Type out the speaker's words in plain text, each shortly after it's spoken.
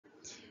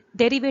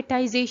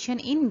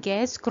Derivatization in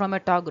gas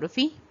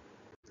chromatography.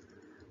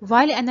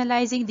 While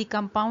analyzing the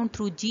compound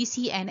through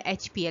GC and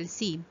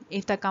HPLC,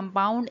 if the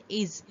compound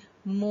is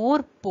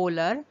more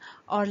polar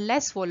or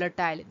less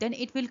volatile, then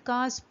it will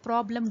cause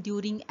problem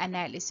during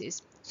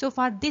analysis. So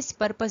for this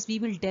purpose, we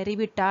will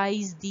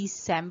derivatize the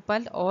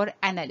sample or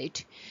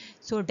analyte.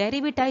 So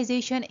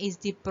derivatization is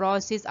the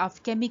process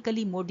of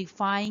chemically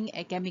modifying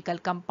a chemical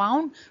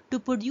compound to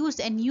produce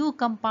a new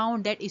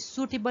compound that is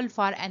suitable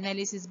for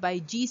analysis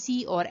by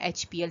GC or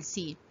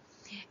HPLC.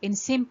 In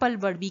simple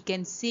word, we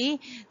can say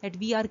that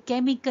we are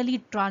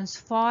chemically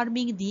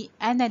transforming the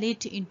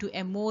analyte into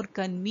a more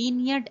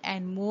convenient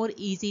and more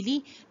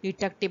easily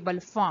detectable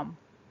form.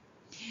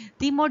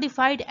 The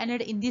modified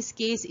analyte in this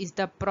case is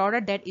the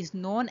product that is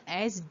known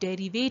as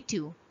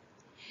derivative.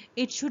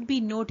 It should be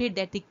noted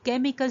that the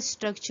chemical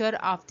structure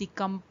of the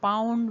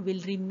compound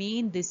will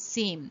remain the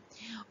same.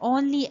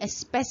 Only a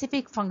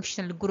specific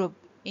functional group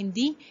in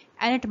the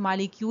analyte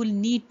molecule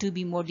need to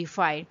be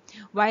modified,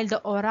 while the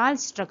oral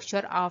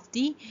structure of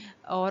the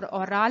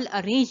oral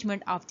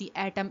arrangement of the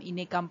atom in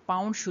a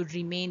compound should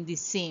remain the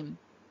same.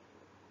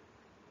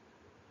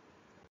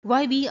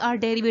 Why we are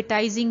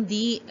derivatizing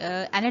the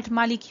analyte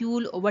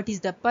molecule? What is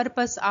the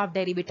purpose of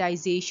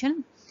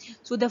derivatization?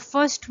 So the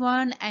first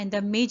one and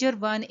the major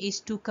one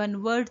is to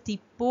convert the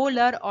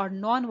polar or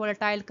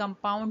non-volatile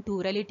compound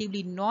to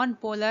relatively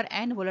non-polar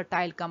and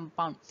volatile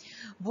compound.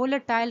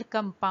 Volatile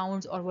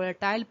compounds or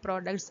volatile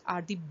products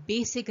are the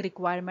basic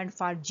requirement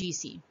for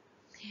GC.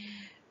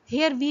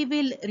 Here we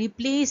will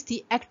replace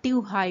the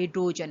active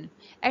hydrogen.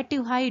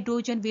 Active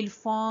hydrogen will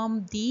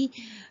form the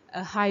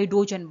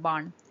hydrogen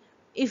bond.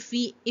 If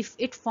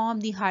it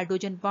form the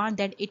hydrogen bond,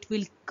 then it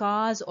will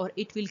cause or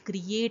it will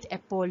create a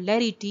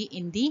polarity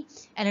in the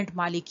analyte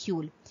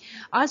molecule.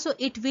 Also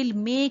it will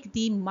make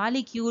the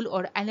molecule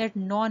or analyte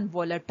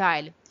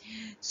non-volatile.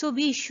 So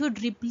we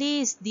should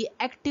replace the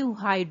active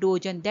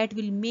hydrogen that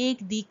will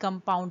make the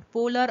compound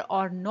polar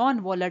or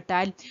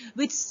non-volatile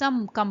with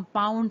some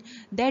compound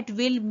that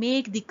will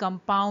make the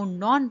compound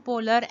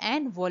non-polar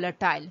and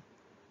volatile.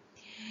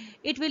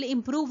 It will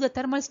improve the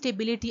thermal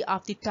stability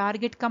of the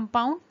target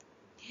compound,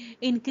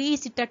 increase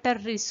detector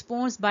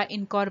response by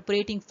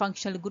incorporating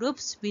functional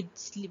groups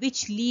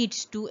which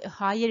leads to a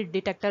higher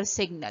detector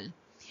signal.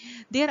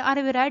 There are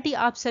a variety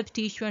of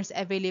substituents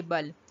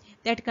available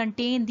that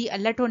contain the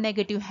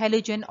electronegative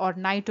halogen or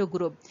nitro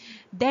group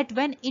that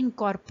when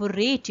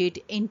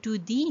incorporated into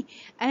the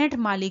analyte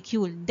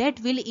molecule that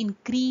will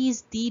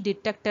increase the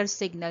detector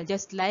signal,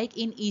 just like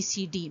in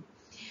ECD.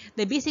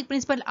 The basic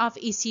principle of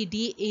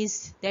ECD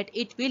is that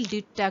it will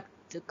detect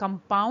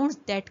compounds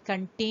that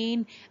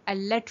contain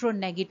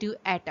electronegative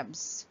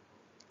atoms,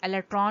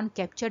 electron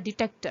capture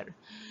detector.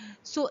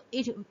 So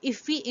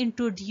if we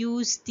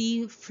introduce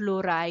the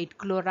fluoride,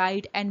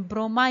 chloride and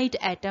bromide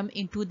atom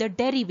into the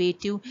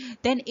derivative,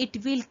 then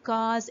it will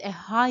cause a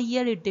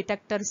higher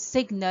detector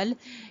signal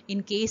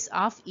in case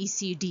of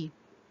ECD.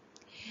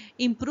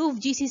 Improve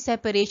GC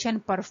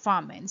separation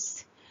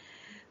performance.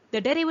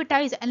 The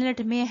derivatized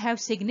analyte may have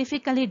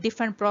significantly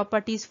different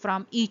properties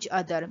from each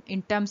other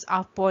in terms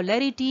of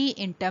polarity,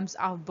 in terms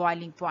of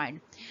boiling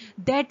point.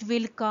 That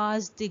will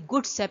cause the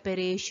good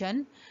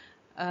separation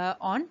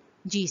on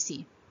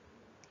GC.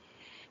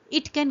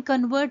 It can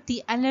convert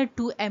the analyte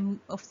to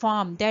a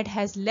form that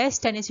has less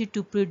tendency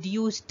to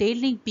produce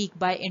tailing peak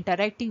by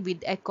interacting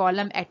with a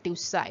column active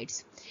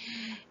sites.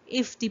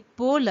 If the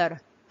polar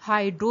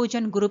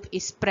hydrogen group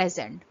is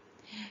present,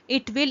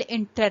 it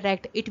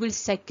will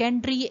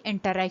secondary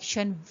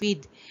interaction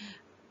with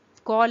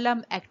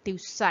column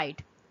active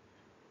site.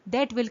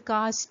 That will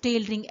cause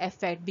tailoring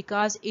effect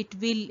because it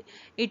will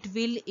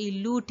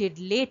elute it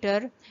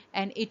later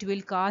and it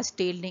will cause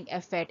tailoring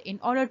effect. In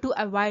order to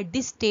avoid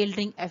this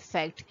tailoring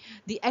effect,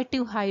 the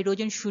active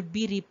hydrogen should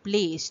be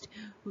replaced,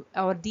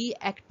 or the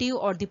active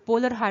or the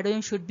polar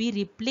hydrogen should be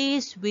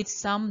replaced with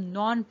some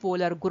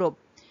non-polar group.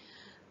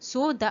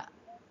 So the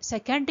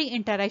secondary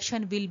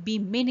interaction will be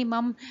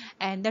minimum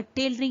and the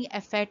tailoring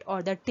effect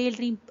or the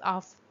tailoring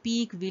of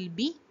peak will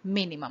be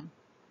minimum.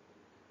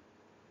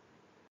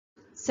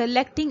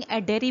 Selecting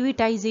a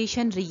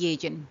derivatization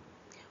reagent.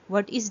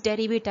 What is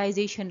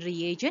derivatization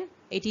reagent?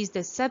 It is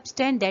the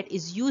substance that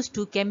is used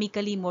to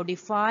chemically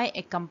modify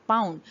a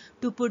compound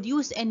to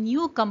produce a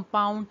new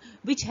compound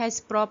which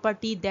has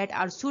properties that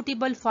are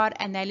suitable for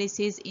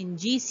analysis in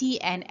GC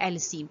and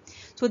LC.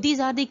 So these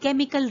are the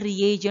chemical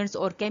reagents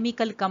or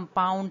chemical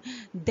compound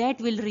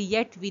that will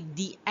react with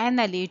the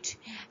analyte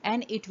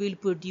and it will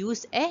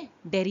produce a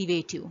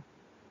derivative.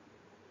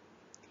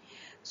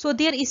 So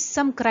there is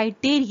some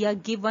criteria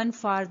given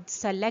for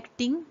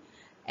selecting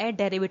a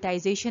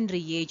derivatization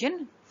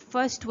reagent.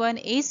 First one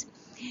is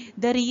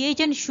the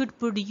reagent should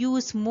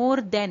produce more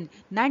than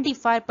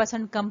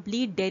 95%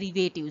 complete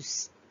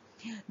derivatives.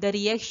 The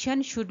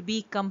reaction should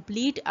be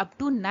complete up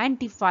to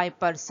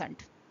 95%.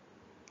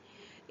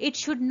 It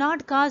should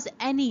not cause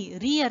any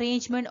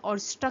rearrangement or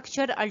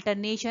structure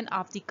alternation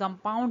of the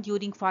compound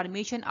during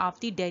formation of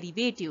the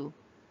derivative.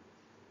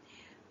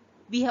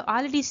 We have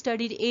already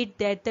studied it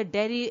that the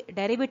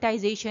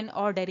derivatization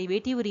or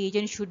derivative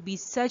reagent should be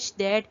such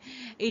that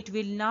it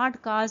will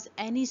not cause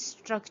any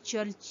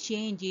structural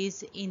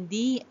changes in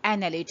the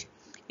analyte.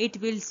 It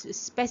will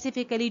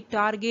specifically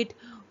target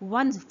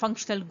one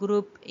functional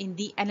group in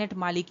the analyte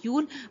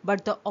molecule,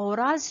 but the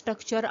overall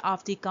structure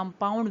of the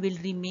compound will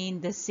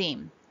remain the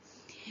same.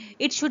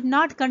 It should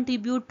not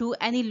contribute to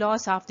any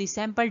loss of the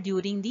sample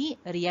during the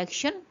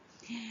reaction.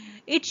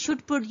 It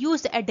should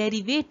produce a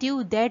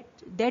derivative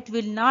that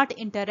will not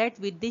interact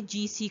with the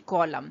GC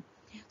column.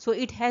 So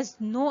it has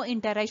no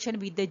interaction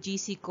with the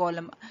GC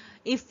column.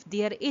 If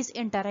there is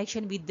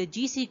interaction with the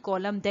GC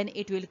column, then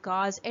it will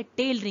cause a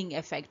tail ring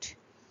effect.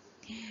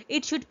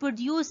 It should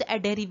produce a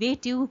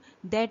derivative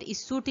that is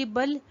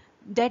suitable,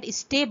 that is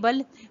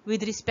stable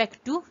with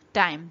respect to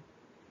time.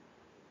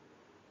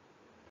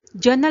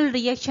 Journal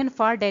reaction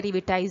for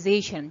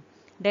derivatization.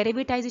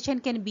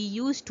 Derivatization can be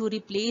used to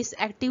replace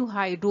active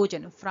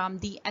hydrogen from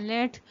the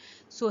analyte.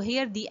 So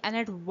here the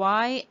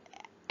analyte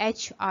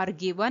YH are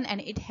given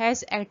and it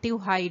has active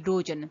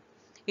hydrogen.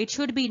 It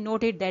should be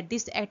noted that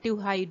this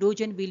active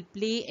hydrogen will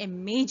play a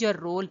major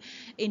role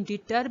in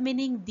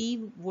determining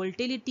the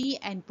volatility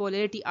and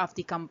polarity of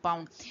the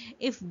compound.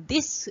 If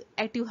this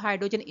active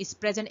hydrogen is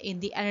present in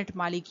the analyte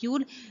molecule,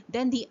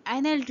 then the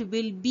analyte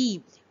will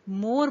be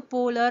more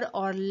polar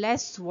or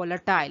less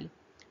volatile.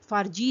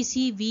 For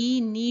GC,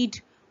 we need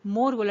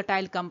more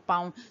volatile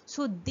compound.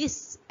 So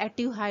this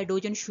active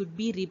hydrogen should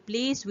be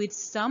replaced with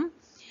some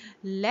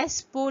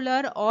less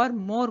polar or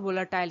more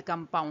volatile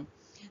compound.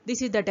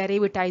 This is the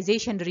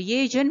derivatization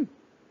reagent.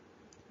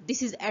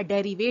 This is a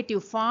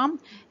derivative form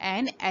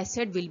and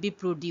acid will be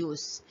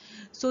produced.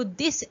 So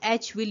this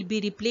H will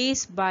be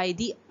replaced by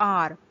the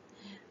R.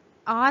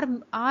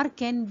 R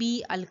can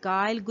be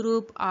alkyl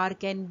group, R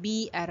can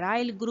be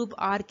aryl group,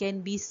 R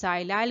can be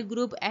silyl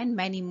group and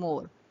many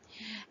more.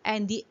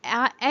 And the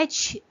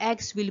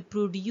HX will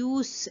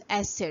produce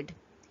acid.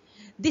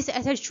 This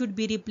acid should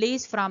be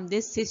replaced from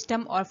this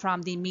system or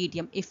from the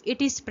medium. If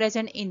it is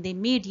present in the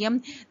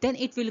medium, then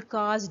it will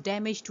cause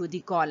damage to the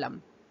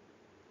column.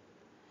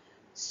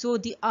 So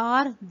the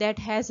R that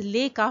has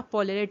lack of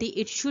polarity,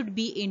 it should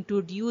be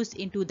introduced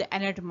into the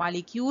analyte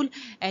molecule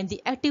and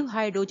the active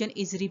hydrogen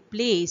is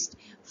replaced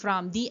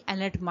from the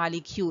analyte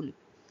molecule.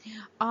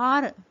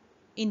 R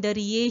in the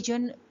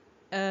reagent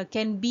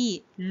can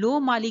be low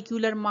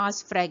molecular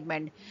mass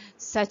fragment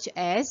such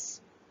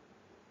as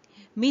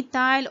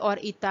methyl or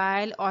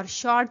ethyl or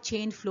short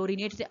chain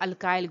fluorinated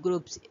alkyl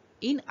groups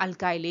in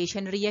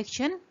alkylation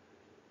reaction,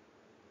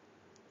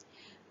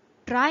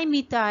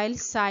 trimethyl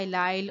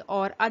silyl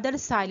or other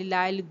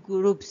silyl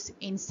groups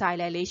in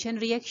silylation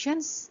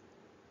reactions,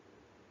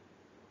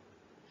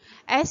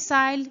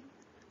 acyl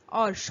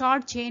or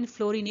short chain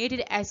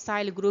fluorinated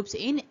acyl groups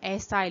in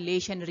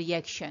acylation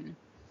reaction.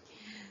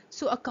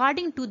 So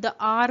according to the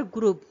R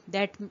group,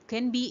 that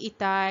can be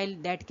ethyl,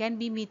 that can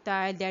be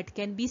methyl, that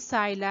can be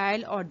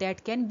silyl or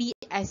that can be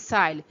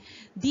acyl.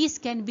 These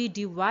can be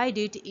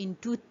divided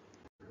into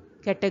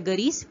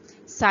categories: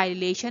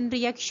 silylation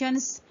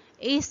reactions,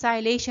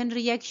 acylation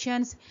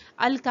reactions,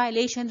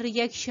 alkylation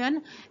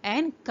reaction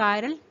and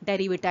chiral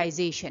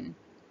derivatization.